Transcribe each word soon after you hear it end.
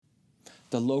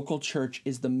The local church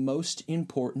is the most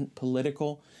important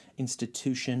political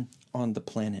institution on the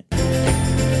planet.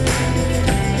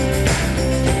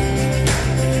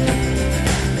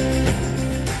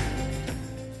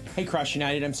 Hey, Cross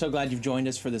United, I'm so glad you've joined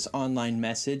us for this online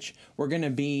message. We're going to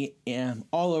be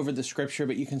all over the scripture,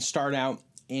 but you can start out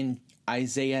in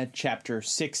Isaiah chapter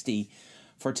 60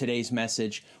 for today's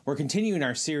message. We're continuing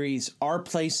our series, Our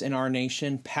Place in Our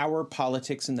Nation, Power,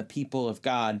 Politics, and the People of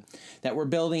God, that we're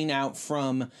building out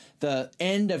from the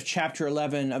end of chapter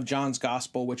 11 of John's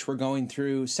Gospel, which we're going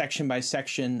through section by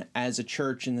section as a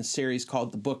church in the series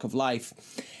called The Book of Life.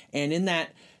 And in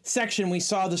that section, we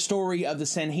saw the story of the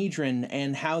Sanhedrin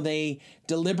and how they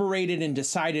deliberated and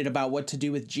decided about what to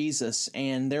do with Jesus.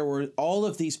 And there were all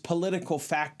of these political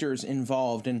factors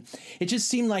involved. And it just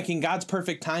seemed like in God's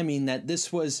perfect timing that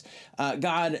this was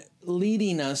God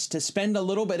leading us to spend a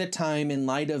little bit of time in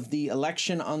light of the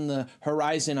election on the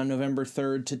horizon on November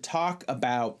 3rd to talk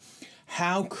about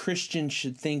how Christians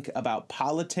should think about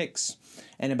politics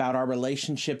and about our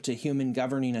relationship to human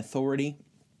governing authority.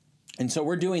 And so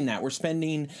we're doing that. We're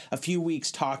spending a few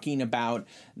weeks talking about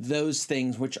those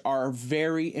things which are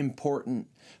very important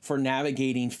for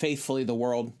navigating faithfully the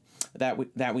world that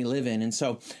we live in. And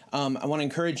so I want to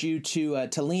encourage you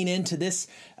to lean into this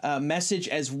message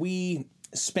as we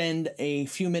spend a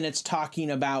few minutes talking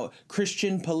about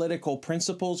Christian political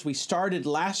principles. We started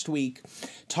last week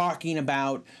talking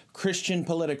about Christian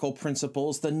political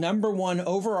principles. The number one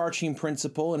overarching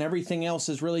principle, and everything else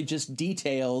is really just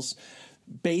details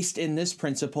based in this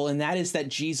principle, and that is that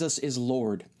Jesus is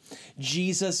Lord.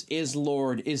 Jesus is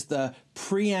Lord is the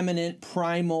preeminent,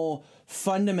 primal,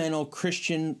 fundamental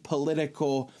Christian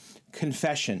political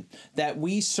confession, that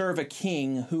we serve a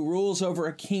king who rules over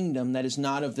a kingdom that is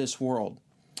not of this world.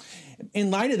 In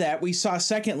light of that, we saw,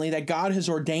 secondly, that God has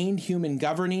ordained human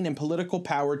governing and political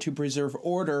power to preserve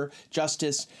order,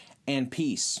 justice, and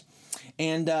peace.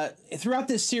 And throughout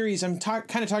this series, I'm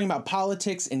kind of talking about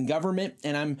politics and government,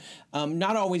 and I'm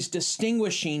not always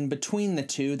distinguishing between the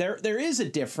two. There is a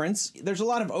difference. There's a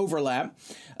lot of overlap,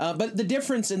 but the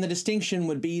difference and the distinction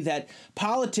would be that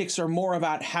politics are more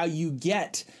about how you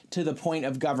get to the point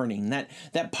of governing,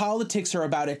 that politics are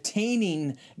about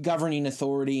attaining governing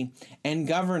authority, and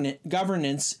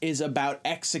governance is about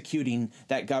executing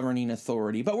that governing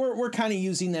authority. But we're kind of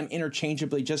using them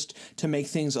interchangeably just to make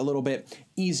things a little bit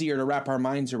easier to wrap our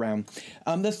minds around.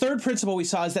 The third principle we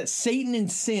saw is that Satan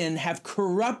and sin have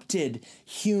corrupted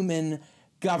human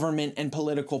government and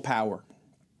political power.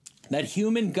 That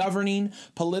human governing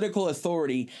political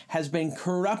authority has been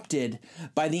corrupted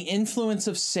by the influence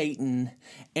of Satan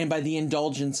and by the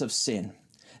indulgence of sin.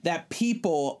 That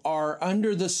people are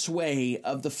under the sway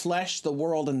of the flesh, the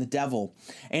world, and the devil.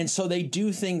 And so they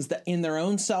do things that in their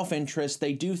own self-interest,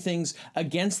 they do things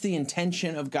against the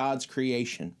intention of God's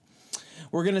creation.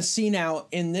 We're going to see now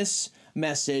in this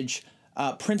message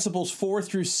principles 4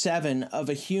 through 7 of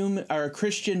a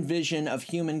Christian vision of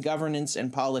human governance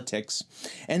and politics.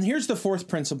 And here's the fourth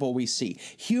principle we see.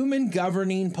 Human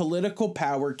governing political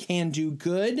power can do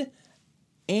good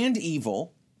and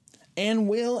evil and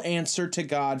will answer to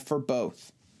God for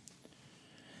both.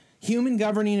 Human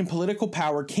governing and political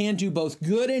power can do both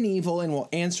good and evil and will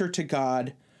answer to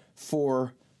God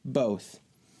for both.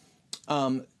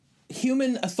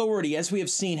 Human authority, as we have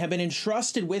seen, have been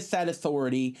entrusted with that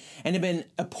authority and have been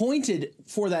appointed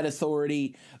for that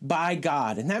authority by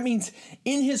God. And that means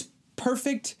in his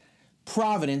perfect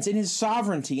providence, in his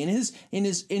sovereignty, in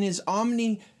his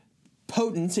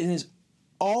omnipotence, in his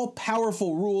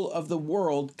all-powerful rule of the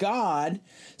world, God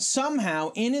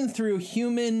somehow, in and through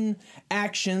human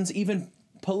actions, even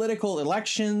political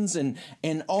elections and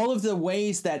all of the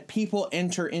ways that people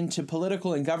enter into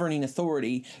political and governing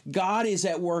authority, God is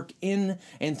at work in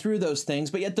and through those things.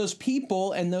 But yet those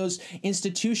people and those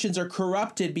institutions are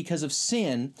corrupted because of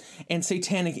sin and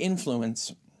satanic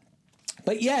influence.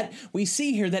 But yet we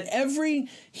see here that every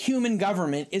human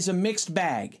government is a mixed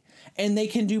bag, and they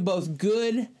can do both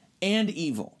good and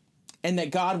evil, and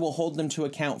that God will hold them to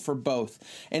account for both.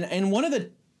 And one of the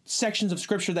sections of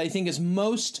Scripture that I think is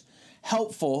most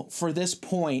helpful for this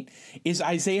point is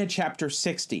Isaiah chapter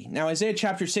 60. Now, Isaiah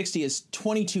chapter 60 is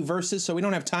 22 verses, so we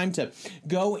don't have time to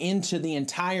go into the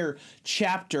entire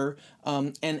chapter.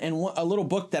 And a little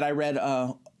book that I read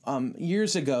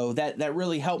years ago that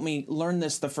really helped me learn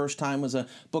this the first time was a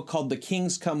book called The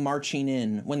Kings Come Marching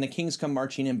In, When the Kings Come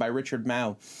Marching In by Richard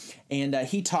Mouw. And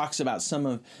he talks about some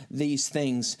of these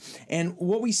things. And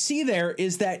what we see there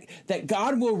is that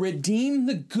God will redeem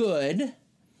the good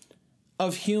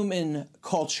of human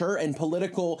culture, and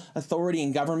political authority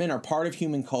and government are part of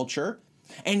human culture,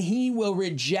 and he will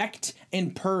reject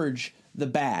and purge the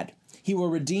bad. He will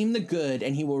redeem the good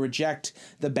and he will reject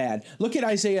the bad. Look at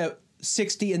Isaiah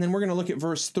 60, and then we're going to look at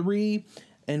verse 3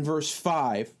 and verse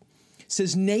 5. It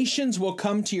says, nations will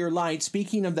come to your light,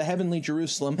 speaking of the heavenly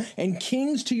Jerusalem, and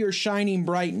kings to your shining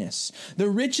brightness. The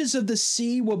riches of the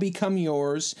sea will become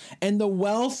yours, and the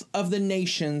wealth of the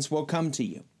nations will come to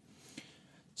you.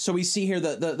 So we see here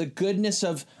the goodness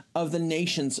of the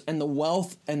nations and the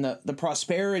wealth and the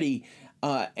prosperity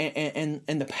and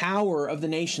the power of the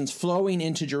nations flowing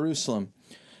into Jerusalem.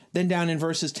 Then down in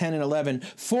verses 10 and 11,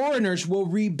 foreigners will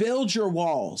rebuild your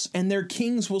walls, and their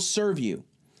kings will serve you.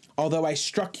 Although I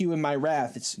struck you in my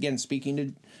wrath, it's again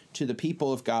speaking to the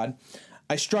people of God,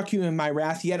 I struck you in my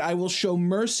wrath, yet I will show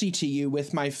mercy to you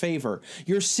with my favor.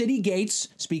 Your city gates,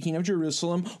 speaking of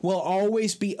Jerusalem, will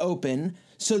always be open,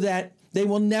 so that they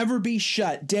will never be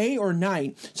shut day or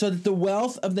night, so that the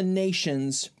wealth of the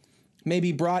nations may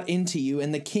be brought into you,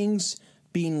 and the kings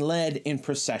being led in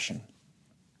procession.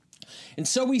 And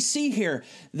so we see here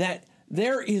that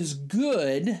there is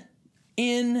good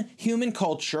in human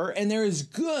culture, and there is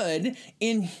good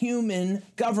in human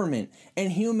government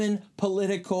and human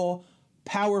political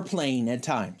power playing at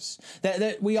times.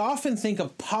 That we often think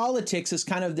of politics as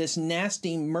kind of this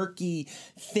nasty, murky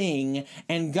thing,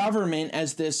 and government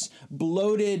as this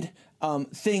bloated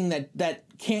thing that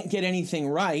can't get anything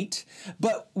right.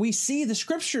 But we see the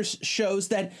scriptures shows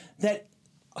that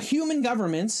human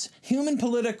governments, human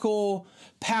political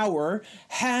power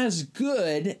has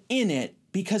good in it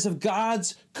because of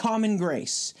God's common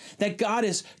grace, that God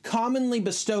has commonly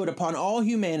bestowed upon all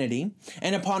humanity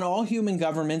and upon all human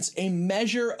governments a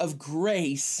measure of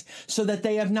grace, so that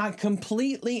they have not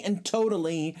completely and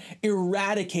totally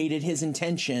eradicated his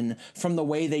intention from the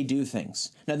way they do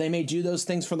things. Now, they may do those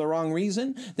things for the wrong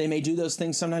reason. They may do those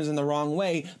things sometimes in the wrong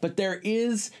way, but there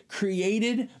is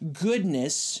created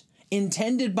goodness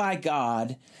intended by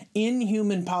God in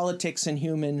human politics and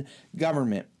human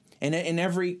government. And in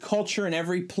every culture and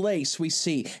every place we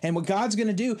see. And what God's going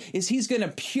to do is he's going to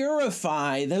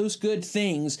purify those good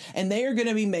things, and they are going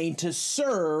to be made to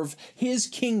serve his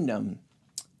kingdom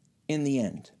in the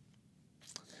end.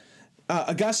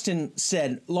 Augustine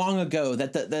said long ago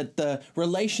that the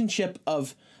relationship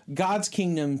of God's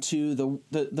kingdom to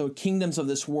the kingdoms of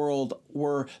this world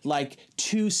were like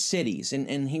two cities.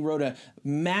 And he wrote a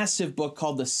massive book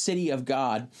called The City of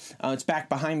God. It's back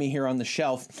behind me here on the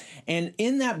shelf. And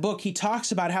in that book, he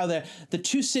talks about how the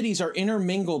two cities are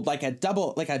intermingled like a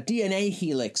DNA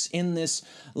helix in this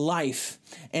life.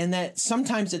 And that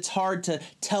sometimes it's hard to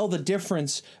tell the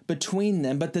difference between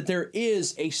them, but that there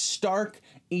is a stark,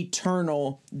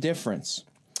 eternal difference.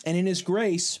 And in his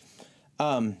grace,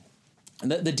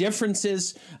 the difference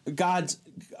is God's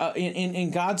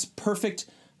in God's perfect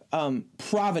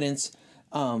providence.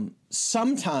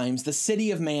 Sometimes the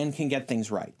city of man can get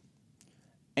things right,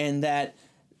 and that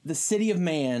the city of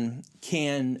man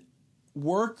can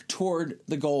work toward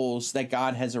the goals that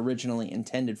God has originally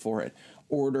intended for it: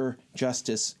 order,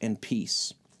 justice, and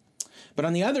peace. But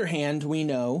on the other hand, we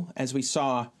know, as we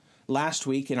saw last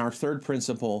week in our third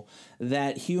principle,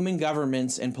 that human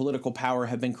governments and political power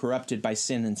have been corrupted by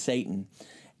sin and Satan.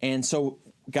 And so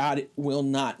God will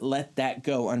not let that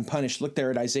go unpunished. Look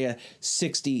there at Isaiah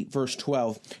 60, verse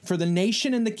 12. For the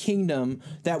nation and the kingdom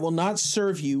that will not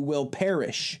serve you will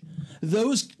perish.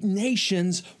 Those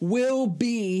nations will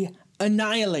be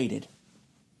annihilated.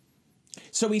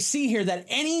 So we see here that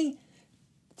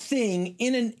anything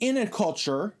in a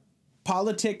culture,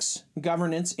 politics,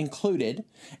 governance included,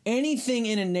 anything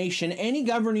in a nation, any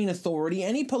governing authority,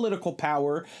 any political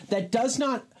power that does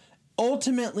not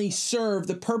ultimately serve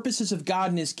the purposes of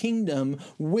God and his kingdom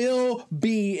will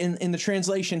be, in the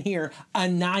translation here,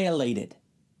 annihilated.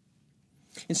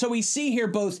 And so we see here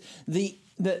both the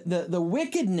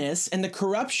wickedness and the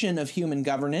corruption of human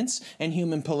governance and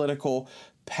human political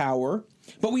power,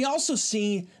 but we also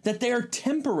see that they are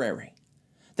temporary.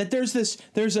 That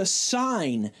there's a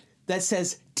sign that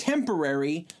says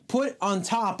temporary put on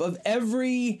top of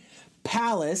every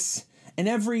palace and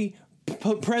every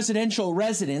presidential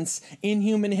residence in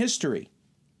human history.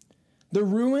 The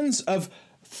ruins of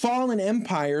fallen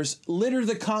empires litter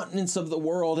the continents of the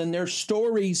world, and their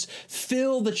stories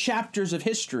fill the chapters of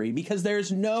history, because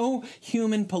there's no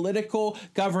human political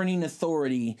governing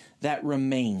authority that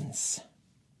remains.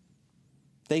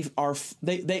 They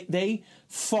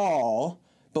fall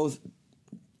both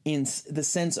in the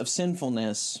sense of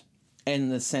sinfulness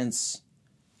and the sense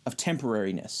of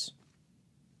temporariness.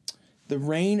 The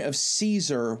reign of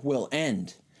Caesar will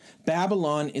end.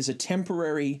 Babylon is a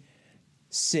temporary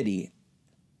city,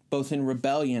 both in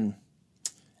rebellion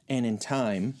and in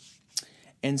time.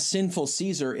 And sinful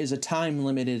Caesar is a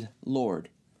time-limited Lord.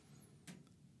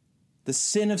 The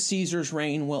sin of Caesar's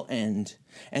reign will end,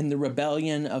 and the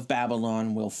rebellion of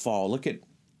Babylon will fall. Look at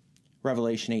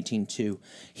Revelation 18:2.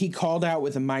 He called out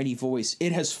with a mighty voice,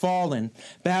 "It has fallen.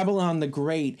 Babylon the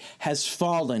Great has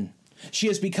fallen. She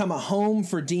has become a home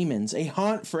for demons, a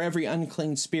haunt for every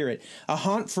unclean spirit, a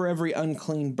haunt for every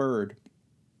unclean bird,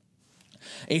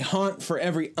 a haunt for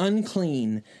every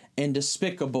unclean and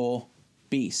despicable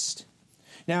beast."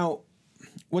 Now,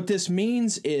 what this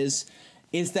means is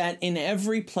that in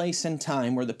every place and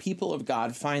time where the people of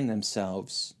God find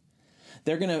themselves,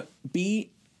 they're going to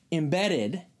be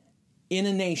embedded in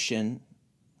a nation,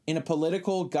 in a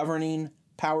political governing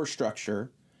power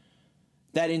structure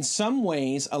that in some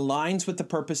ways aligns with the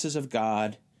purposes of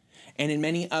God and in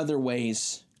many other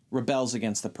ways rebels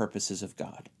against the purposes of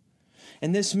God.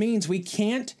 And this means we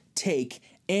can't take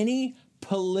any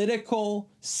political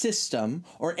system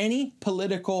or any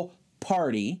political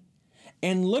party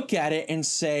and look at it and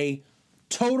say,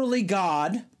 totally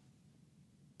God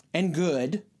and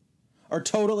good, or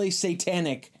totally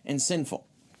satanic and sinful.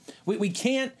 We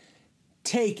can't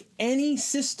take any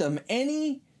system,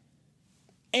 any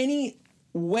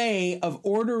way of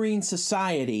ordering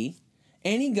society,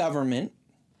 any government,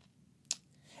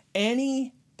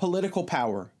 any political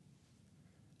power,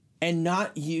 and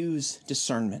not use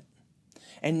discernment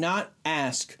and not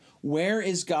ask, where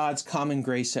is God's common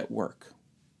grace at work?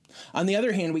 On the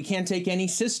other hand, we can't take any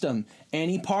system,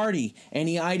 any party,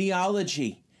 any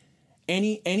ideology,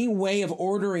 any way of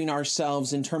ordering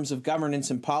ourselves in terms of governance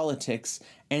and politics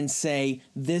and say,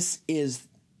 this is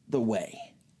the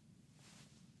way.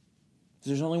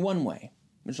 There's only one way.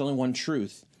 There's only one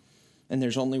truth. And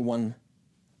there's only one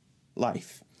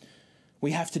life.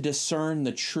 We have to discern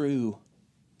the true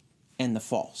and the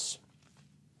false.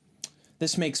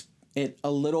 This makes it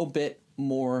a little bit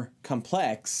more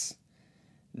complex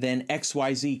than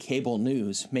XYZ cable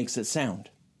news makes it sound.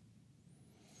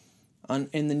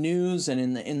 In the news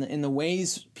and in the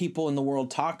ways people in the world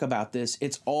talk about this,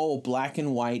 it's all black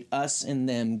and white, us and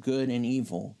them, good and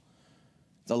evil.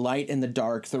 The light and the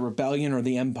dark, the rebellion or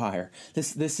the empire.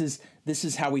 This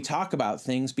is how we talk about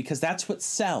things because that's what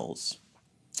sells.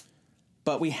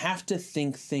 But we have to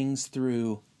think things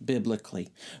through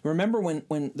biblically. Remember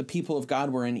when the people of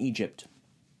God were in Egypt,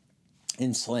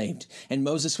 enslaved, and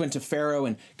Moses went to Pharaoh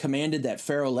and commanded that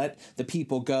Pharaoh let the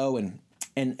people go,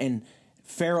 and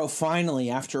Pharaoh finally,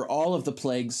 after all of the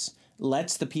plagues,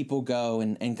 lets the people go,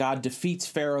 and God defeats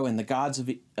Pharaoh and the gods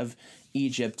of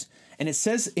Egypt. And it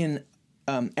says in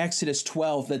Exodus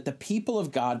 12 that the people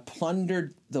of God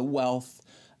plundered the wealth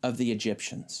of the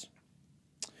Egyptians.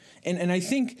 And I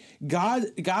think God,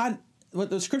 what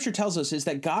the scripture tells us is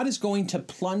that God is going to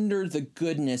plunder the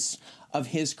goodness of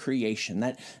his creation,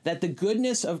 that the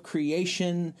goodness of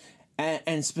creation,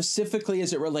 and specifically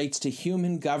as it relates to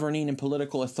human governing and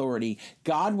political authority,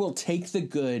 God will take the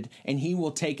good and he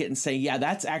will take it and say, yeah,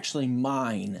 that's actually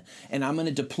mine, and I'm going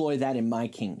to deploy that in my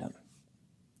kingdom.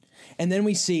 And then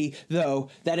we see, though,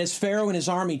 that as Pharaoh and his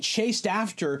army chased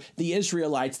after the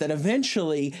Israelites, that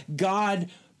eventually God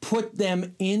put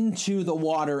them into the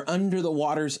water, under the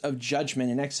waters of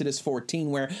judgment in Exodus 14,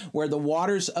 where the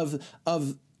waters of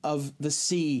the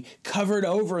sea covered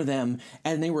over them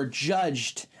and they were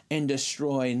judged and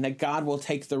destroyed, and that God will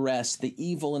take the rest, the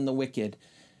evil and the wicked,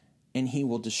 and he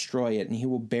will destroy it and he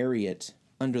will bury it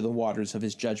under the waters of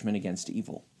his judgment against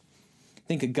evil. I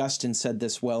think Augustine said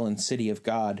this well in City of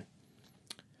God.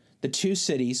 The two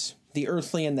cities, the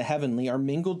earthly and the heavenly, are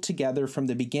mingled together from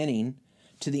the beginning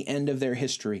to the end of their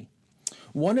history.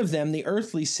 One of them, the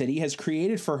earthly city, has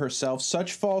created for herself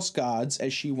such false gods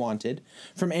as she wanted,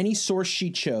 from any source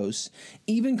she chose,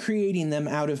 even creating them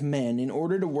out of men in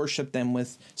order to worship them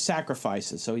with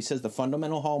sacrifices. So he says the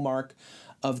fundamental hallmark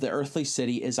of the earthly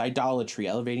city is idolatry,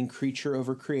 elevating creature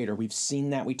over creator. We've seen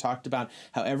that. We talked about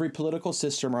how every political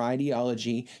system or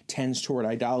ideology tends toward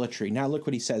idolatry. Now look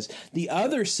what he says. The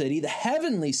other city, the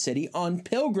heavenly city, on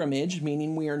pilgrimage,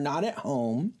 meaning we are not at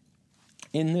home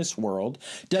in this world,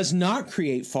 does not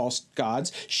create false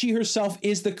gods. She herself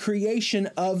is the creation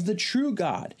of the true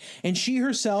God, and she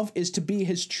herself is to be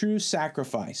his true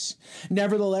sacrifice.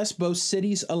 Nevertheless, both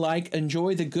cities alike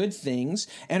enjoy the good things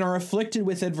and are afflicted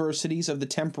with adversities of the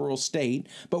temporal state,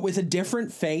 but with a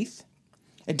different faith,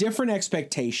 a different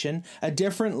expectation, a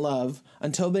different love,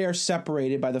 until they are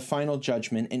separated by the final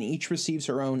judgment, and each receives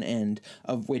her own end,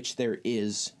 of which there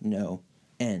is no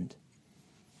end.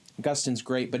 Augustine's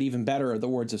great, but even better are the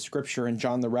words of Scripture in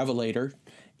John the Revelator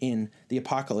in the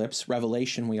Apocalypse,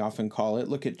 Revelation we often call it.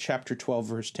 Look at chapter 12,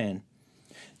 verse 10.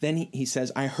 Then he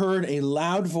says, I heard a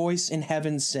loud voice in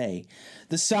heaven say,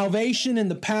 the salvation and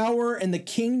the power and the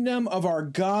kingdom of our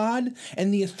God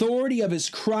and the authority of his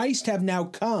Christ have now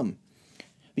come.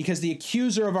 Because the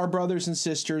accuser of our brothers and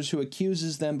sisters who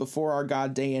accuses them before our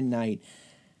God day and night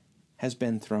has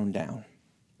been thrown down.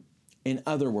 In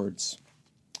other words,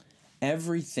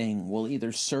 everything will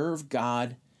either serve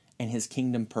God and his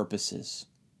kingdom purposes,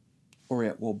 or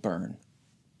it will burn.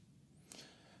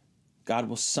 God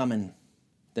will summon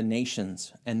the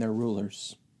nations and their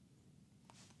rulers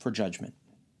for judgment.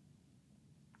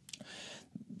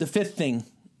 The fifth thing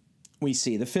we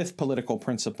see, the fifth political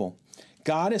principle,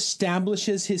 God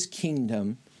establishes his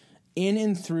kingdom in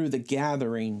and through the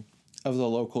gathering of the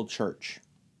local church.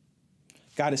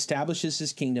 God establishes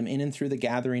his kingdom in and through the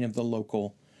gathering of the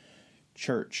local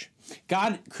church.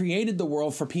 God created the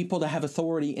world for people to have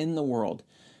authority in the world.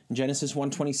 In Genesis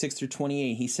 1:26 through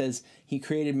 28, he says he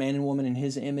created man and woman in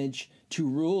his image to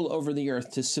rule over the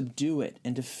earth, to subdue it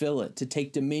and to fill it, to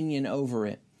take dominion over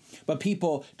it. But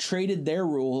people traded their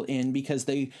rule in because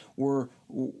they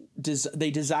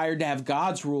desired to have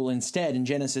God's rule instead in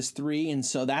Genesis 3. And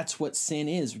so that's what sin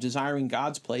is, desiring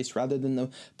God's place rather than the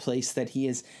place that he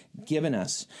has given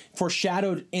us.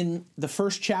 Foreshadowed in the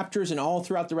first chapters and all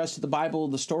throughout the rest of the Bible,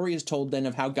 the story is told then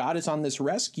of how God is on this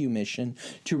rescue mission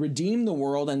to redeem the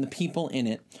world and the people in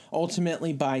it,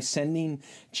 ultimately by sending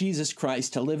Jesus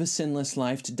Christ to live a sinless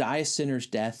life, to die a sinner's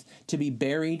death, to be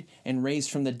buried and raised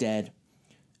from the dead,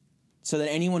 so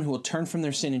that anyone who will turn from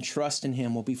their sin and trust in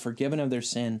him will be forgiven of their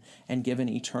sin and given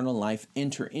eternal life,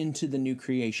 enter into the new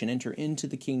creation, enter into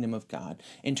the kingdom of God,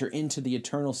 enter into the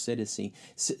eternal city,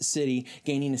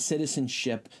 gaining a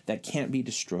citizenship that can't be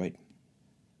destroyed.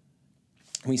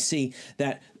 We see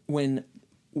that when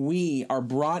we are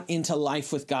brought into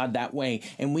life with God that way,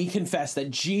 and we confess that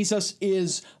Jesus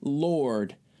is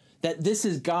Lord, that this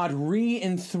is God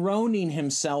re-enthroning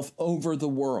himself over the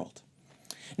world.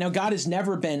 Now, God has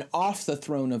never been off the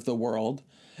throne of the world,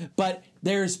 but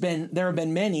there have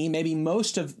been many, maybe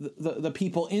most of the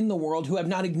people in the world who have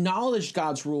not acknowledged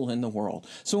God's rule in the world.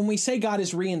 So when we say God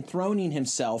is re-enthroning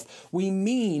himself, we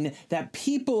mean that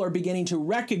people are beginning to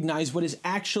recognize what is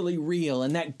actually real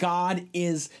and that God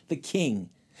is the king,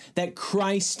 that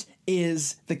Christ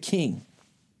is the king.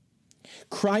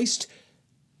 Christ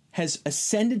has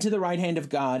ascended to the right hand of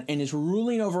God and is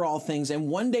ruling over all things, and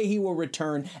one day he will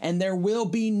return, and there will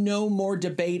be no more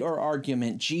debate or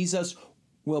argument. Jesus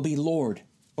will be Lord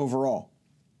over all.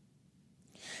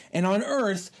 And on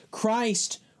earth,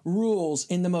 Christ rules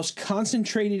in the most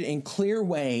concentrated and clear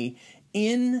way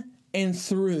in and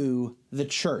through the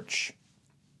church.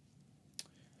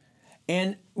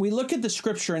 And we look at the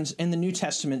scripture in the New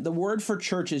Testament, the word for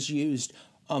church is used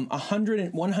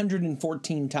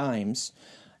 114 times.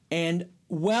 And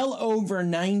well over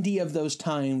 90 of those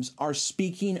times are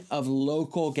speaking of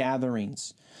local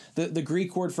gatherings. The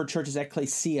Greek word for church is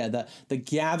ekklesia, the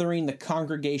gathering, the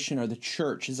congregation, or the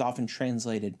church is often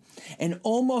translated. And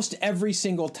almost every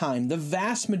single time, the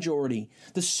vast majority,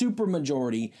 the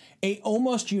supermajority, a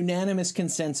almost unanimous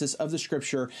consensus of the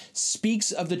scripture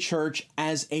speaks of the church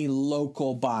as a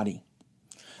local body.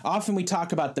 Often we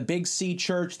talk about the big C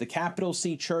church, the capital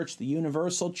C church, the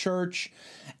universal church,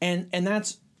 and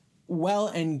that's well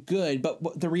and good,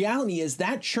 but the reality is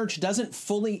that church doesn't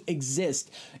fully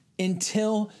exist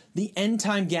until the end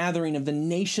time gathering of the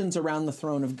nations around the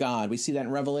throne of God. We see that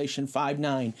in Revelation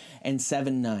 5:9 and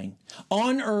 7:9.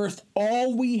 On earth,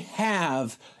 all we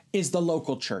have is the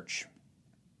local church.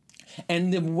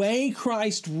 And the way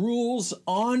Christ rules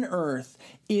on earth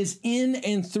is in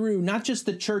and through not just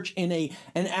the church in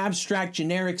an abstract,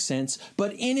 generic sense,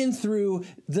 but in and through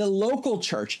the local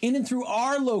church, in and through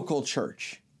our local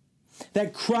church.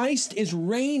 That Christ is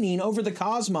reigning over the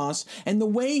cosmos, and the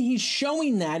way he's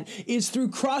showing that is through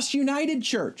Cross United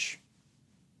Church.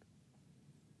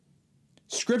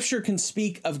 Scripture can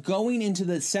speak of going into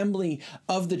the assembly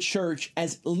of the church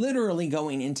as literally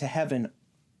going into heaven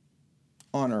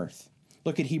on earth.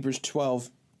 Look at Hebrews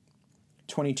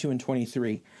 12:22 and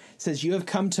 23. It says, you have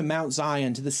come to Mount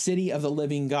Zion, to the city of the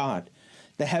living God,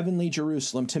 the heavenly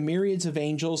Jerusalem, to myriads of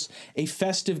angels, a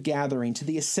festive gathering, to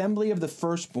the assembly of the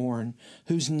firstborn,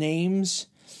 whose names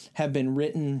have been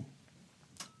written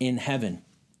in heaven.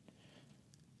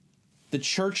 The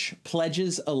church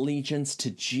pledges allegiance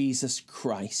to Jesus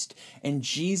Christ, and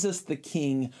Jesus the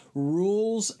King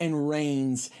rules and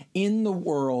reigns in the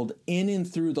world, in and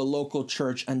through the local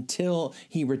church until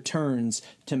he returns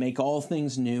to make all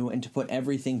things new and to put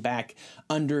everything back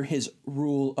under his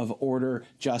rule of order,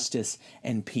 justice,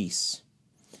 and peace.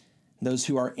 Those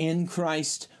who are in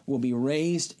Christ will be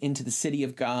raised into the city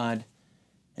of God,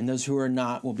 and those who are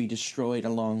not will be destroyed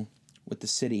along with the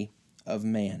city of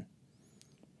man.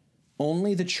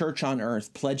 Only the church on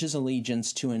earth pledges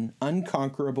allegiance to an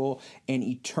unconquerable and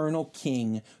eternal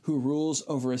king who rules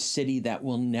over a city that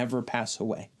will never pass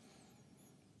away.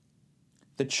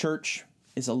 The church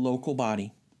is a local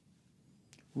body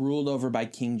ruled over by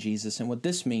King Jesus. And what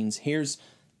this means,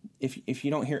 if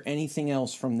you don't hear anything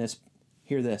else from this,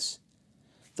 hear this.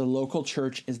 The local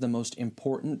church is the most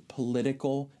important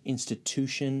political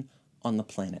institution on the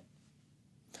planet.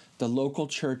 The local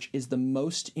church is the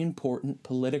most important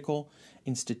political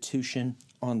institution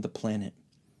on the planet.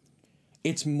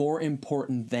 It's more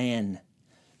important than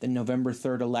the November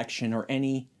 3rd election or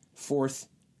any fourth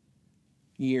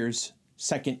year's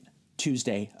second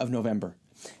Tuesday of November.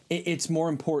 It's more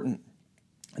important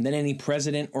than any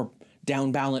president or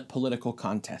down ballot political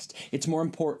contest. It's more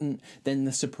important than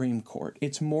the Supreme Court.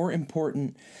 It's more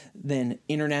important than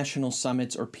international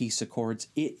summits or peace accords.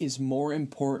 It is more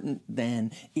important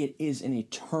than it is an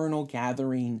eternal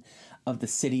gathering of the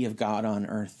city of God on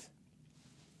earth.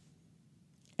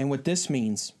 And what this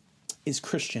means is,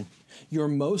 Christian, your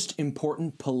most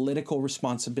important political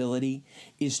responsibility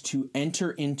is to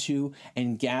enter into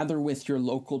and gather with your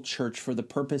local church for the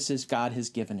purposes God has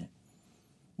given it.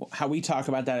 How we talk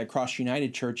about that at Cross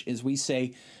United Church is we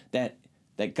say that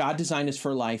God designed us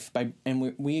for life,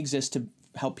 and we exist to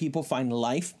help people find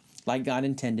life like God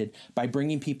intended by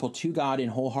bringing people to God in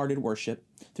wholehearted worship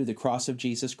through the cross of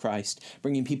Jesus Christ,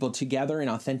 bringing people together in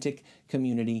authentic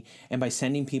community, and by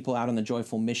sending people out on the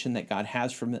joyful mission that God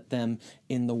has for them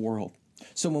in the world.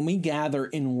 So when we gather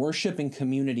in worship and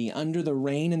community under the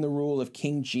reign and the rule of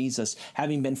King Jesus,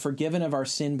 having been forgiven of our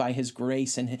sin by his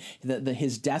grace and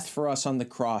his death for us on the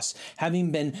cross,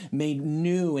 having been made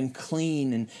new and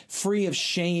clean and free of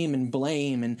shame and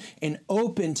blame and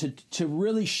open to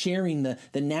really sharing the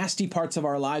nasty parts of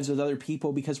our lives with other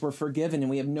people because we're forgiven and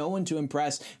we have no one to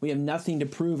impress, we have nothing to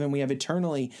prove, and we have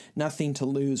eternally nothing to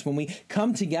lose. When we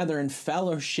come together in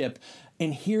fellowship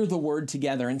and hear the word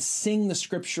together and sing the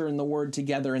scripture and the word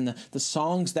together and the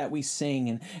songs that we sing.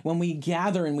 And when we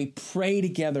gather and we pray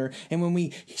together and when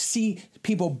we see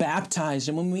people baptized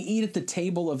and when we eat at the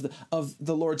table of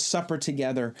the Lord's Supper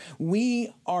together,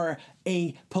 we are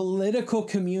a political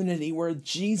community where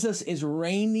Jesus is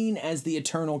reigning as the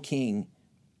eternal King.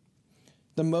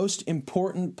 The most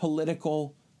important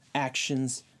political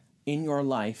actions in your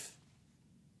life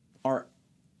are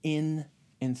in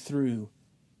and through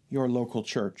your local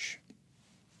church.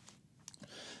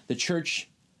 The church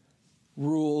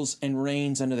rules and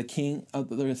reigns under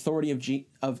the authority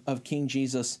of King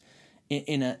Jesus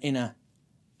in a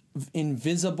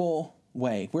invisible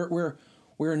way.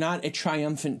 We're not a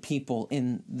triumphant people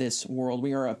in this world.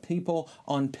 We are a people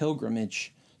on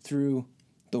pilgrimage through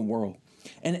the world.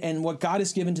 And what God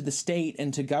has given to the state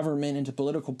and to government and to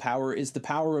political power is the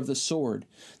power of the sword,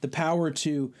 the power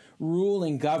to rule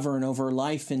and govern over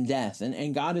life and death.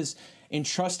 And God has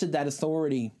entrusted that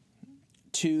authority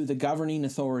to the governing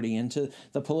authority and to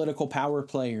the political power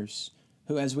players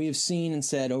who, as we have seen and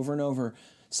said over and over,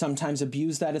 sometimes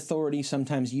abuse that authority,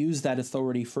 sometimes use that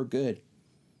authority for good.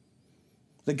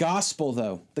 The gospel,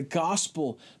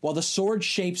 while the sword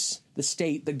shapes the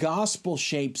state, the gospel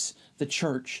shapes the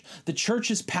church. The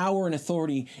church's power and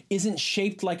authority isn't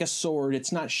shaped like a sword.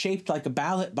 It's not shaped like a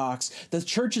ballot box. The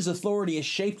church's authority is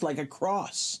shaped like a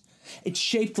cross. It's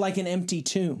shaped like an empty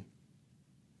tomb.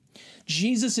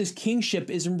 Jesus' kingship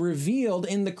is revealed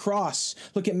in the cross.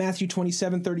 Look at Matthew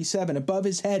 27:37. Above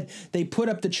his head, they put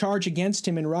up the charge against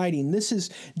him in writing, "This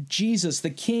is Jesus, the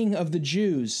King of the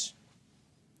Jews."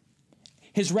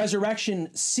 His resurrection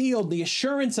sealed the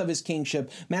assurance of his kingship.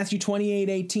 Matthew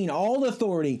 28:18, all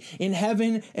authority in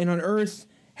heaven and on earth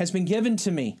has been given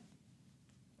to me.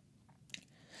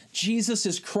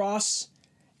 Jesus' cross,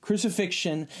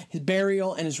 crucifixion, his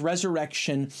burial, and his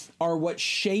resurrection are what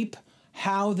shape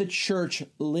how the church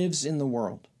lives in the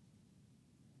world.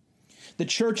 The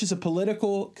church is a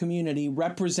political community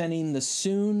representing the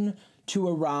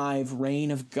soon-to-arrive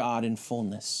reign of God in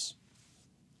fullness.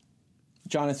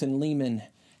 Jonathan Leeman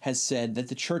has said that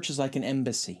the church is like an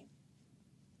embassy.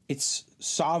 It's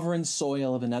sovereign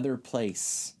soil of another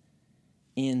place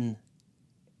in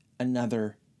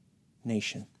another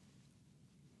nation.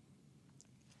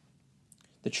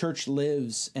 The church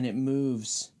lives and it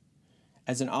moves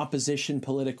as an opposition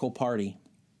political party.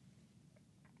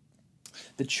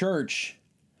 The church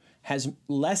has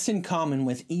less in common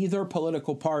with either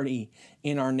political party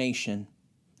in our nation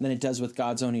than it does with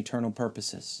God's own eternal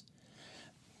purposes.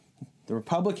 The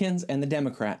Republicans and the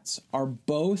Democrats are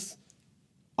both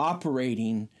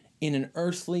operating in an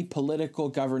earthly political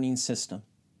governing system.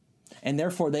 and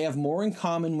therefore they have more in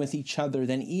common with each other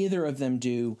than either of them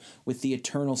do with the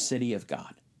eternal city of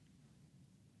God.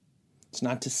 It's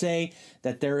not to say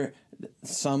that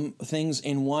some things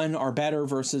in one are better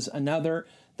versus another.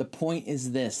 The point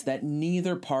is this, that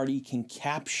neither party can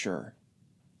capture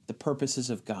the purposes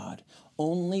of God.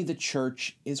 Only the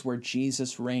church is where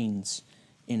Jesus reigns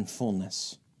in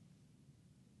fullness.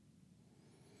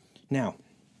 Now,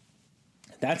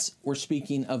 we're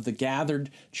speaking of the gathered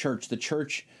church, the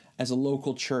church as a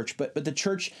local church. But the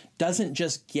church doesn't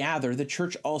just gather, the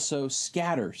church also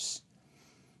scatters.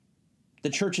 The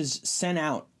church is sent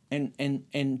out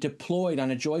and deployed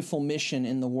on a joyful mission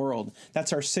in the world.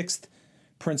 That's our sixth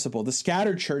principle. The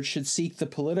scattered church should seek the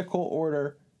political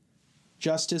order,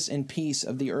 justice, and peace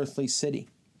of the earthly city.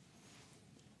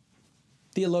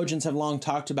 Theologians have long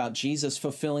talked about Jesus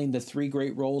fulfilling the three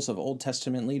great roles of Old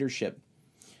Testament leadership.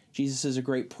 Jesus is a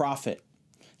great prophet.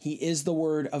 He is the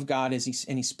Word of God and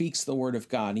he speaks the Word of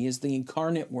God. He is the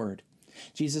incarnate Word.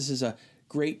 Jesus is a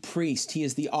great priest. He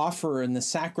is the offerer and the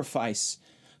sacrifice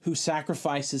who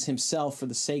sacrifices himself for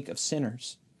the sake of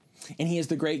sinners. And he is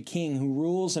the great king who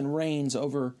rules and reigns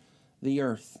over the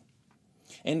earth.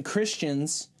 And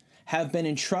Christians have been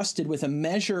entrusted with a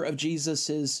measure of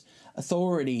Jesus's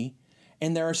authority.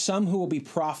 And there are some who will be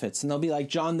prophets, and they'll be like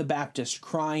John the Baptist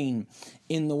crying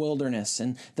in the wilderness,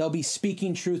 and they'll be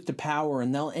speaking truth to power,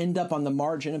 and they'll end up on the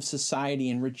margin of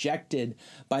society and rejected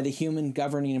by the human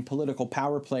governing and political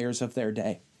power players of their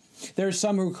day. There are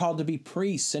some who are called to be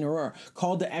priests and who are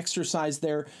called to exercise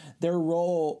their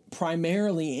role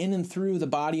primarily in and through the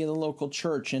body of the local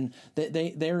church, and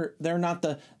they're not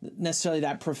necessarily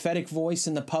that prophetic voice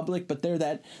in the public, but they're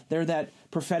that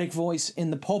prophetic voice in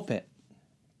the pulpit.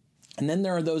 And then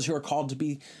there are those who are called to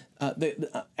be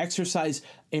exercise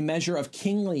a measure of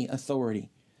kingly authority,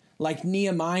 like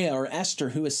Nehemiah or Esther,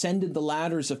 who ascended the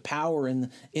ladders of power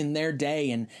in their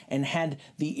day and had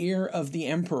the ear of the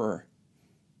emperor.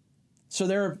 So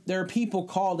there are people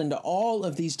called into all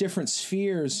of these different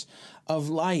spheres of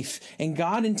life, and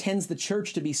God intends the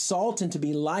church to be salt and to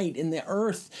be light in the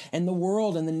earth and the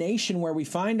world and the nation where we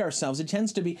find ourselves.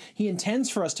 He intends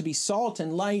for us to be salt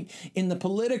and light in the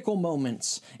political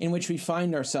moments in which we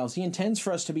find ourselves. He intends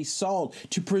for us to be salt,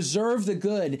 to preserve the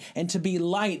good, and to be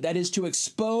light, that is to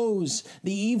expose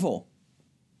the evil.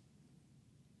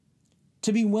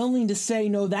 To be willing to say,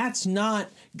 no, that's not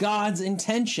God's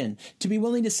intention. To be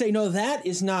willing to say, no, that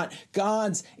is not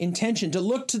God's intention. To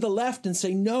look to the left and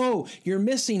say, no, you're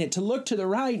missing it. To look to the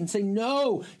right and say,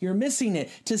 no, you're missing it.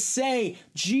 To say,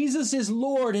 Jesus is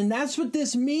Lord, and that's what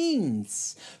this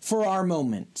means for our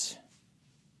moment.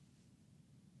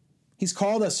 He's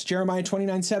called us, Jeremiah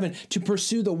 29:7, to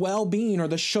pursue the well-being or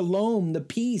the shalom, the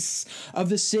peace of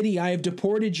the city I have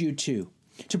deported you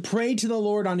to pray to the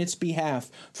Lord on its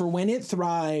behalf, for when it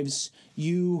thrives,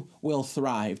 you will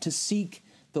thrive. To seek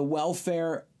the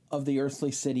welfare of the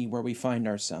earthly city where we find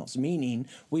ourselves, meaning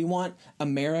we want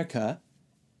America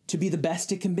to be the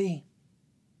best it can be.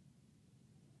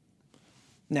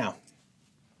 Now,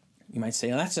 you might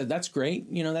say, oh, that's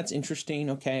great. That's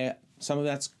interesting. Okay, some of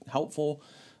that's helpful.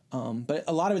 But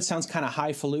a lot of it sounds kind of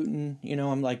highfalutin.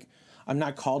 I'm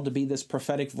not called to be this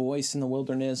prophetic voice in the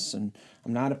wilderness, and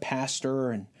I'm not a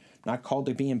pastor, and I'm not called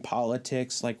to be in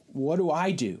politics. Like, what do I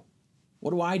do?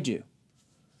 What do I do?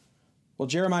 Well,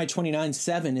 Jeremiah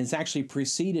 29:7 is actually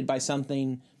preceded by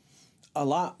something a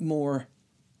lot more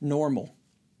normal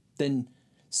than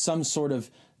some sort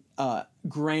of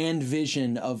grand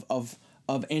vision of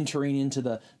entering into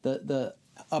the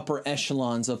upper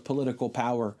echelons of political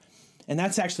power. And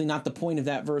that's actually not the point of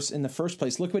that verse in the first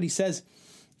place. Look what he says.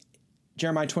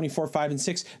 Jeremiah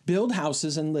 24:5-6, build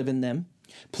houses and live in them,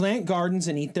 plant gardens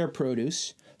and eat their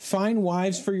produce, find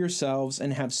wives for yourselves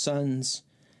and have sons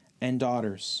and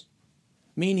daughters.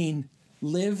 Meaning,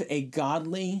 live a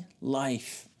godly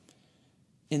life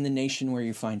in the nation where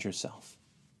you find yourself.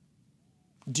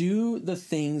 Do the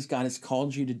things God has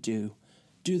called you to do.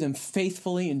 Do them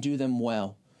faithfully and do them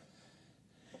well.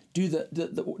 Do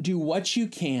what you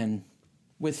can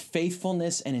with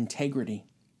faithfulness and integrity.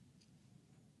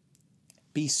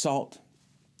 Be salt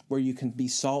where you can be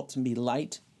salt, and be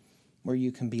light where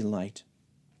you can be light.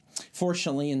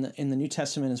 Fortunately, in the New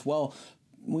Testament as well,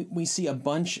 we see a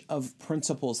bunch of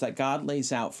principles that God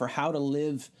lays out for how to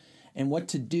live and what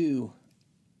to do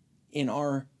in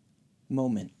our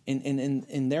moment,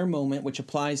 in their moment, which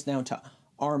applies now to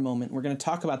our moment. We're going to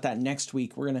talk about that next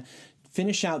week. We're going to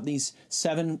finish out these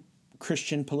 7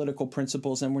 Christian political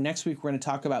principles, and next week we're going to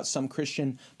talk about some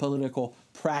Christian political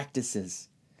practices.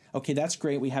 Okay, that's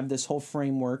great. We have this whole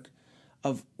framework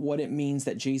of what it means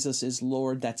that Jesus is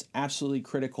Lord. That's absolutely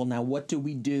critical. Now, what do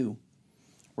we do?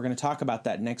 We're going to talk about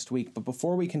that next week. But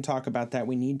before we can talk about that,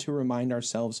 we need to remind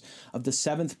ourselves of the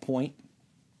seventh point,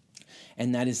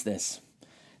 and that is this: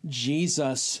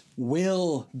 Jesus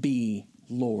will be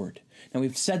Lord. Now,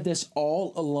 we've said this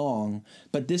all along,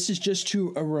 but this is just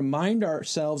to remind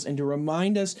ourselves and to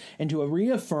remind us and to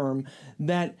reaffirm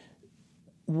that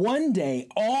one day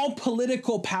all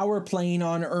political power playing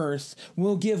on earth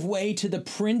will give way to the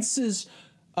princes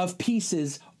of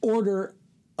peace's order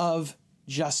of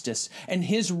justice and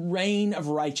his reign of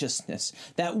righteousness.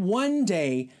 That one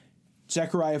day,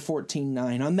 Zechariah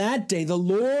 14:9, on that day the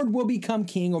Lord will become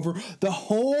king over the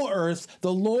whole earth,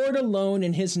 the Lord alone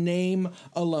and his name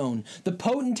alone. The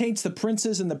potentates, the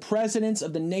princes, and the presidents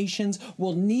of the nations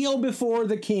will kneel before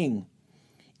the king,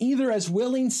 either as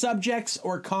willing subjects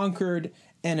or conquered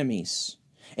enemies.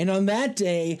 And on that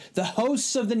day, the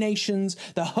hosts of the nations,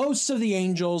 the hosts of the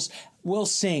angels will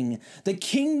sing, the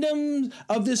kingdom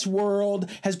of this world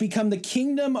has become the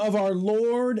kingdom of our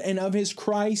Lord and of his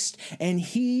Christ, and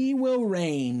he will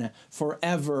reign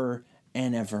forever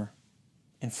and ever.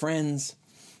 And friends,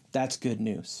 that's good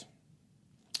news.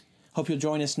 Hope you'll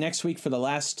join us next week for the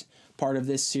last part of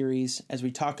this series as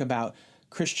we talk about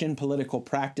Christian political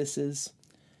practices.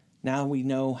 Now we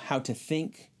know how to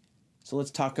think, so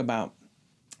let's talk about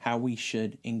how we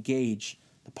should engage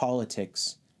the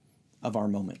politics of our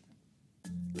moment.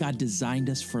 God designed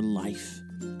us for life,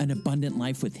 an abundant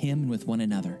life with him and with one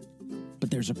another. But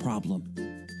there's a problem.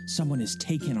 Someone has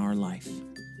taken our life.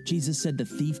 Jesus said the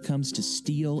thief comes to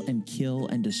steal and kill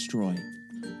and destroy.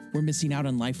 We're missing out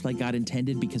on life like God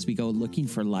intended because we go looking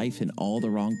for life in all the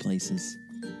wrong places.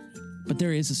 But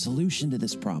there is a solution to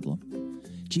this problem.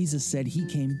 Jesus said he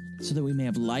came so that we may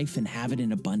have life and have it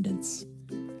in abundance.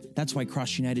 That's why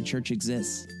Cross United Church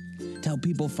exists, to help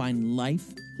people find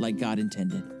life like God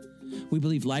intended. We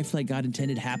believe life like God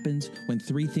intended happens when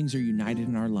three things are united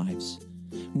in our lives.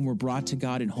 When we're brought to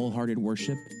God in wholehearted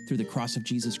worship through the cross of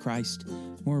Jesus Christ,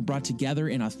 when we're brought together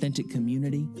in authentic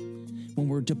community, when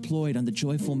we're deployed on the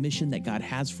joyful mission that God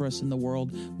has for us in the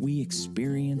world, we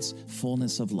experience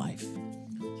fullness of life.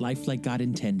 Life like God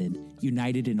intended,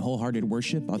 united in wholehearted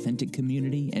worship, authentic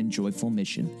community, and joyful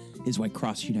mission is why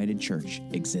Cross United Church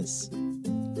exists.